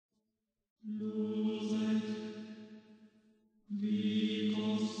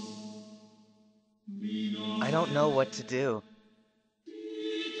I don't know what to do.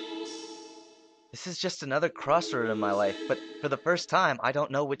 This is just another crossroad in my life, but for the first time, I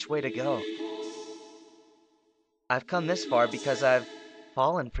don't know which way to go. I've come this far because I've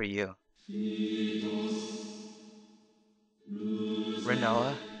fallen for you.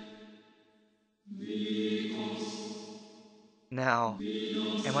 Renoa, now,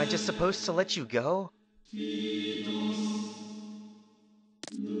 am I just supposed to let you go?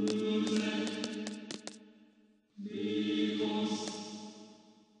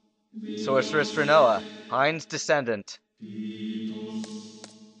 Sorceress Renoa, Hine's descendant.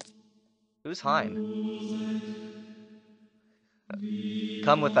 Who's Hine?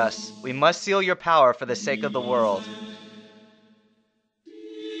 Come with us. We must seal your power for the sake of the world.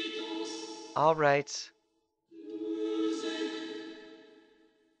 All right.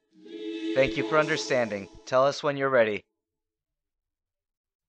 Thank you for understanding. Tell us when you're ready.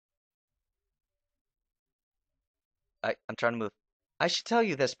 I'm trying to move. I should tell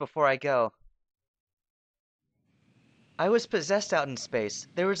you this before I go. I was possessed out in space.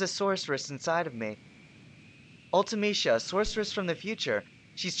 There was a sorceress inside of me. Ultimecia, a sorceress from the future.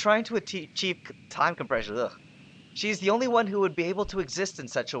 She's trying to achieve time compression. Ugh. She's the only one who would be able to exist in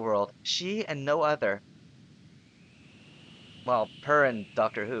such a world. She and no other. Well, her and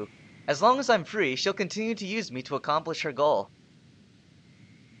Doctor Who. As long as I'm free, she'll continue to use me to accomplish her goal.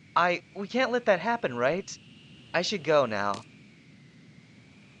 We can't let that happen, right? I should go now.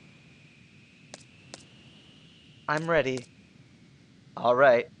 I'm ready. All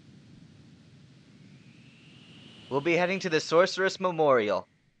right. We'll be heading to the Sorceress Memorial.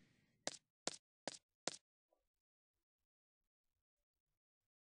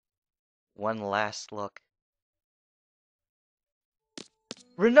 One last look.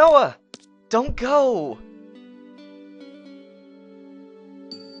 Renoa! Don't go!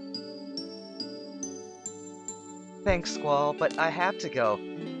 Thanks, Squall, but I have to go.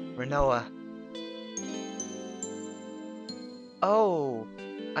 Renoa. Oh,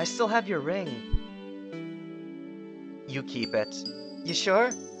 I still have your ring. You keep it. You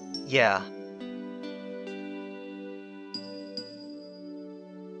sure? Yeah.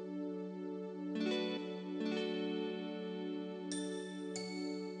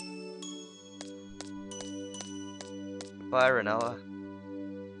 Bye, Renoa.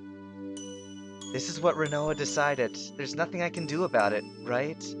 This is what Renoa decided. There's nothing I can do about it,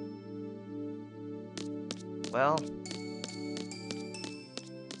 right? Well...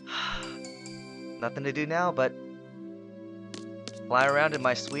 nothing to do now but... fly around in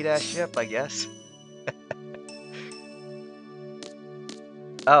my sweet-ass ship, I guess.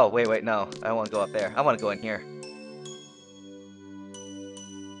 Oh, wait, no. I don't want to go up there. I want to go in here.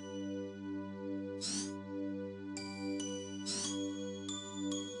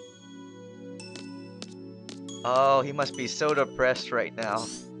 Oh, he must be so depressed right now.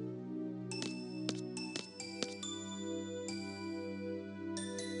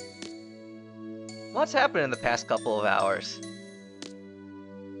 What's happened in the past couple of hours?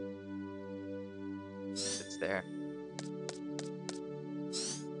 It's there.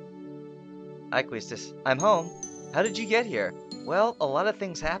 Hi, Quistis. I'm home. How did you get here? Well, a lot of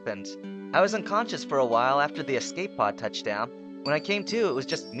things happened. I was unconscious for a while after the escape pod touched down. When I came to, it was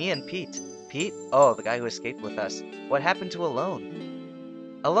just me and Pete. Pete? Oh, the guy who escaped with us. What happened to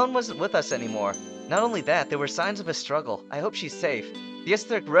Alone? Alone wasn't with us anymore. Not only that, there were signs of a struggle. I hope she's safe. The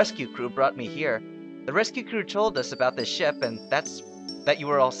Aesthetic rescue crew brought me here. The rescue crew told us about this ship, and that you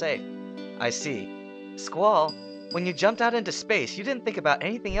were all safe. I see. Squall, when you jumped out into space, you didn't think about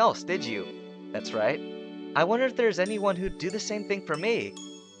anything else, did you? That's right. I wonder if there's anyone who'd do the same thing for me.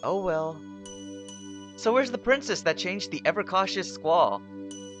 Oh well. So where's the princess that changed the ever-cautious Squall?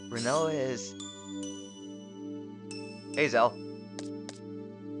 Renoa is... Hey, Zell.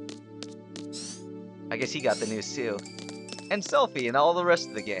 I guess he got the news too. And Selfie and all the rest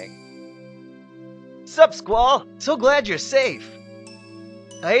of the gang. Sup, Squall? So glad you're safe.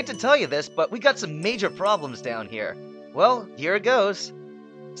 I hate to tell you this, but we got some major problems down here. Well, here it goes.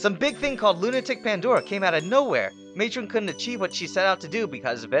 Some big thing called Lunatic Pandora came out of nowhere. Matron couldn't achieve what she set out to do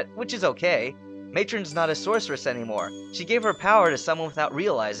because of it, which is okay. Matron's not a sorceress anymore. She gave her power to someone without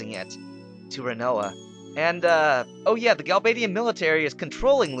realizing it. To Renoa. And, oh yeah, the Galbadian military is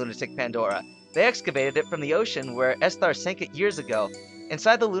controlling Lunatic Pandora. They excavated it from the ocean where Esthar sank it years ago.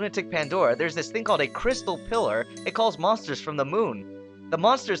 Inside the Lunatic Pandora, there's this thing called a crystal pillar. It calls monsters from the moon. The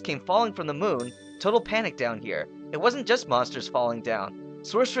monsters came falling from the moon. Total panic down here. It wasn't just monsters falling down.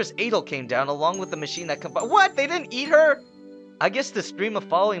 Sorceress Adel came down along with the machine that What? They didn't eat her? I guess the stream of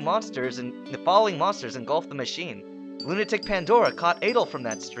falling monsters engulfed the machine. Lunatic Pandora caught Adel from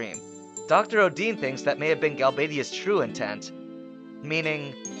that stream. Dr. Odin thinks that may have been Galbadia's true intent.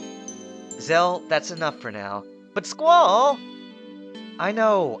 Meaning, Zell, that's enough for now. But Squall! I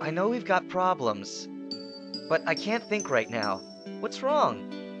know we've got problems. But I can't think right now. What's wrong?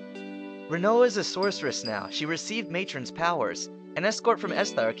 Renoa is a sorceress now. She received Matron's powers. An escort from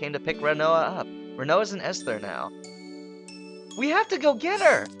Esther came to pick Renoa up. Renoa's an Esther now. We have to go get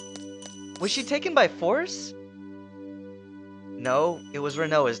her! Was she taken by force? No, it was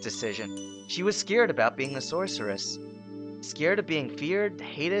Renoa's decision. She was scared about being the sorceress. Scared of being feared,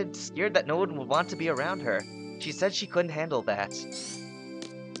 hated, scared that no one would want to be around her. She said she couldn't handle that.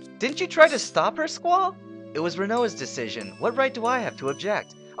 Didn't you try to stop her, Squall? It was Renoa's decision. What right do I have to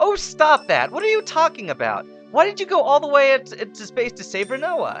object? Oh, stop that! What are you talking about? Why did you go all the way into space to save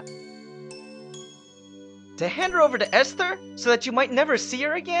Renoa? To hand her over to Esther, so that you might never see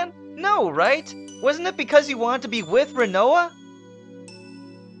her again? No, right? Wasn't it because you wanted to be with Renoa?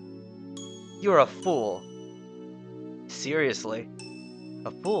 You're a fool. Seriously?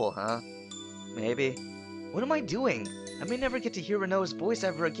 A fool, huh? Maybe. What am I doing? I may never get to hear Renoa's voice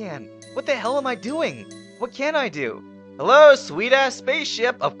ever again. What the hell am I doing? What can I do? Hello, sweet-ass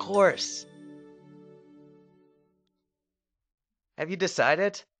spaceship, of course. Have you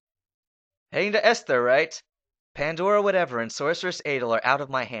decided? Heading to Esther, right? Pandora whatever and Sorceress Adel are out of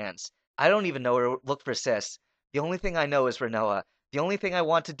my hands. I don't even know where to look for Sis. The only thing I know is Renoa. The only thing I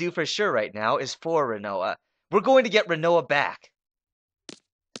want to do for sure right now is for Renoa. We're going to get Renoa back.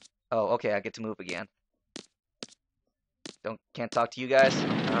 Oh, okay, I get to move again. Can't talk to you guys?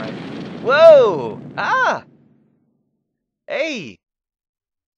 Alright. Whoa! Ah! Hey!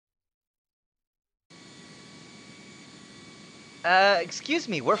 Excuse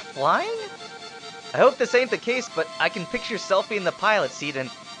me, we're flying? I hope this ain't the case, but I can picture Selphie in the pilot seat and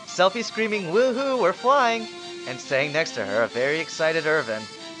Selphie screaming, "Woohoo, we're flying!" and staying next to her, a very excited Irvin.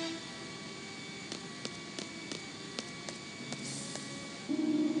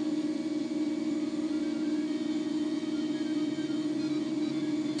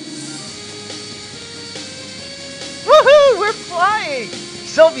 Woohoo, we're flying!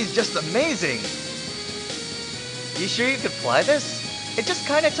 Selphie's just amazing! You sure you could fly this? It just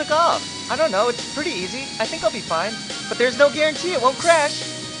kinda took off. I don't know, it's pretty easy. I think I'll be fine. But there's no guarantee it won't crash.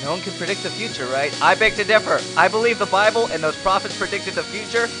 No one can predict the future, right? I beg to differ. I believe the Bible and those prophets predicted the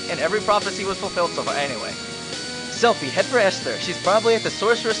future, and every prophecy was fulfilled so far. Anyway. Selphie, head for Esther. She's probably at the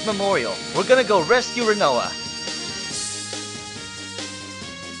Sorceress Memorial. We're gonna go rescue Renoa.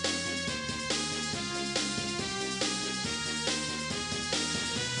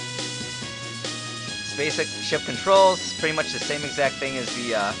 Basic ship controls, pretty much the same exact thing as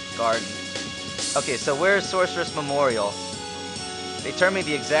the garden. Okay, so where's Sorceress Memorial? They turned me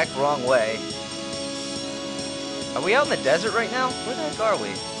the exact wrong way. Are we out in the desert right now? Where the heck are we?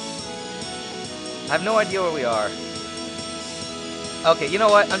 I have no idea where we are. Okay, you know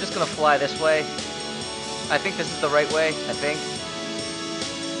what? I'm just gonna fly this way. I think this is the right way, I think.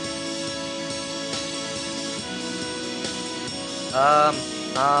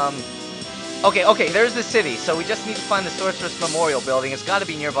 Okay, there's the city, so we just need to find the Sorceress Memorial building. It's gotta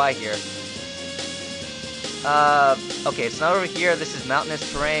be nearby here. Okay, it's not over here. This is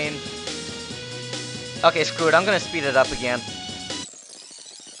mountainous terrain. Okay, screw it. I'm gonna speed it up again.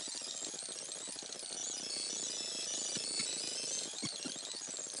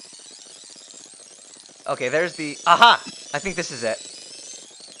 Okay, there's the... Aha! I think this is it.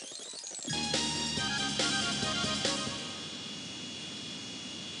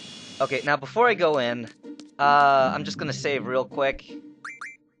 Okay, now before I go in, I'm just gonna save real quick.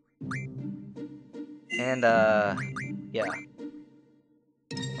 And, yeah.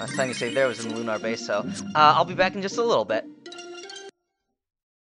 Last time you saved there was in the Lunar Base, so, I'll be back in just a little bit.